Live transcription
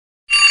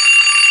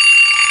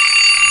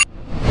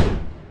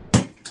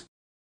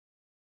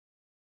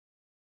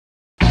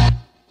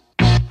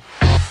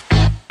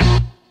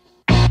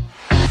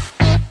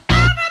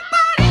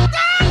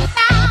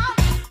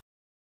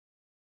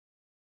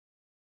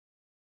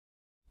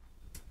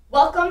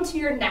Welcome to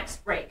your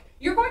next break.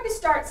 You're going to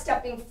start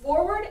stepping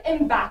forward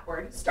and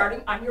backward,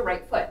 starting on your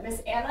right foot. Miss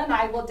Anna and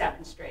I will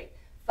demonstrate.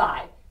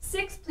 5,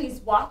 6,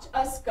 please watch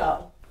us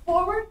go.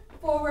 Forward,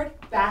 forward,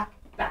 back,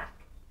 back.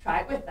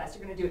 Try it with us.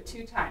 You're going to do it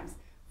 2 times.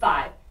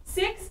 5,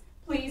 6,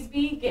 please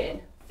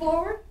begin.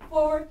 Forward,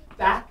 forward,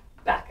 back,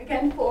 back.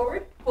 Again,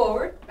 forward,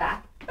 forward,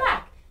 back,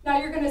 back. Now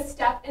you're going to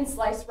step and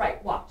slice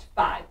right. Watch.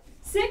 5,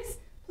 6,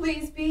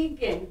 please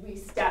begin. We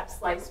step,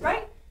 slice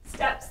right,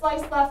 step,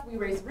 slice left. We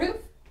raise roof,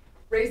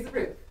 raise the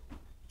roof.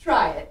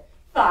 Try it.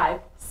 5,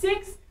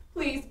 6,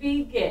 please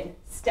begin.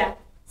 Step,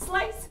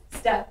 slice,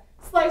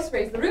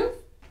 raise the roof,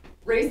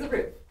 raise the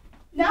roof.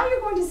 Now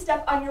you're going to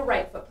step on your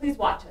right foot. Please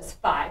watch us.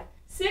 5,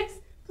 6,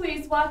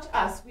 please watch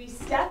us. We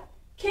step,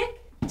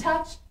 kick,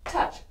 touch,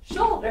 touch,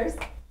 shoulders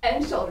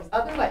and shoulders.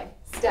 Other way.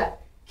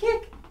 Step,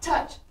 kick,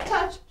 touch,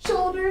 touch,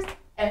 shoulders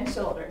and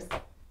shoulders.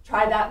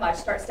 Try that much.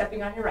 Start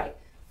stepping on your right.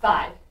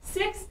 5,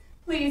 6,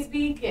 please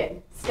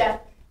begin.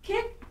 Step,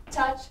 kick,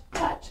 touch,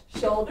 touch,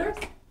 shoulders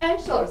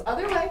and shoulders.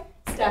 Other way.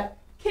 Step,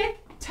 kick,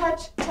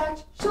 touch,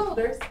 touch,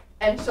 shoulders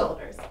and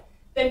shoulders.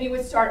 Then you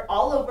would start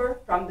all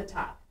over from the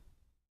top.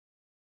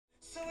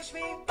 5,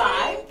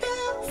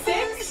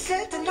 6,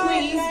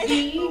 please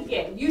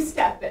begin. You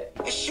step it.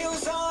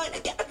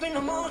 Step and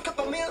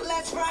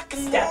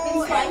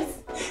slice.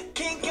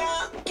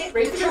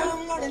 Raise the roof.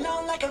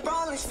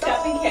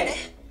 Step and kick.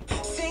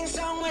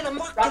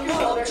 Rock your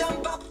shoulders.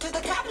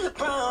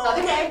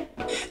 Other way.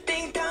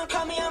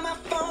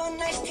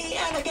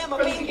 From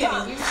the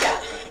beginning, you step.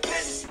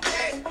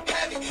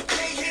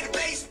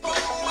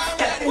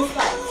 Step and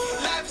slice.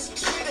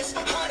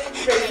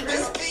 Raise the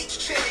roof.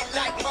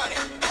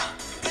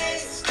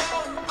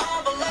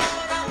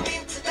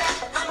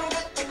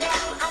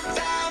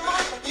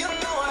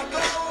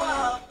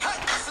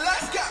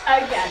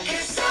 Again.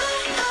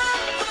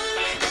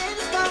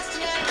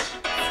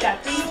 Step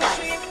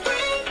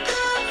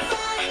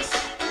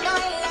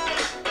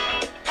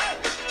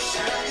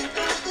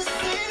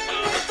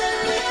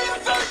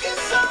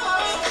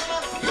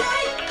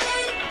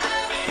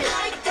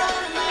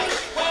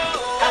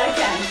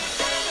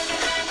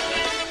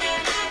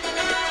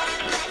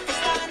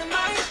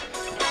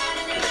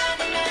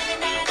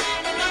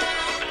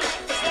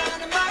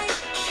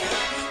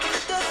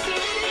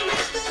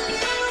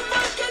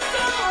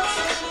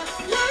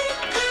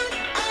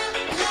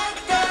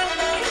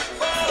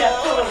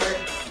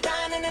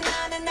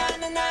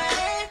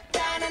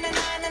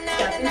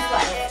and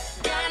slice.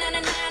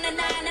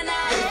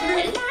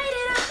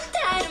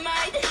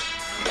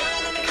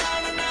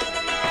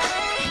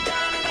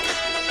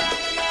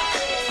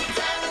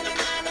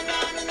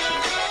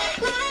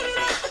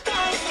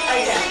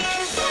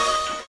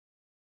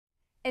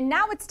 And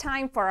now it's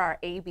time for our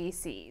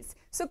ABCs.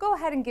 So go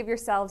ahead and give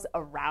yourselves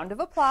a round of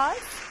applause.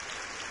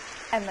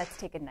 And let's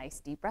take a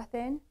nice deep breath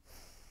in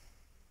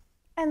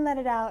and let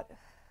it out.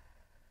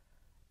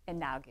 And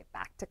now get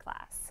back to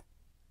class.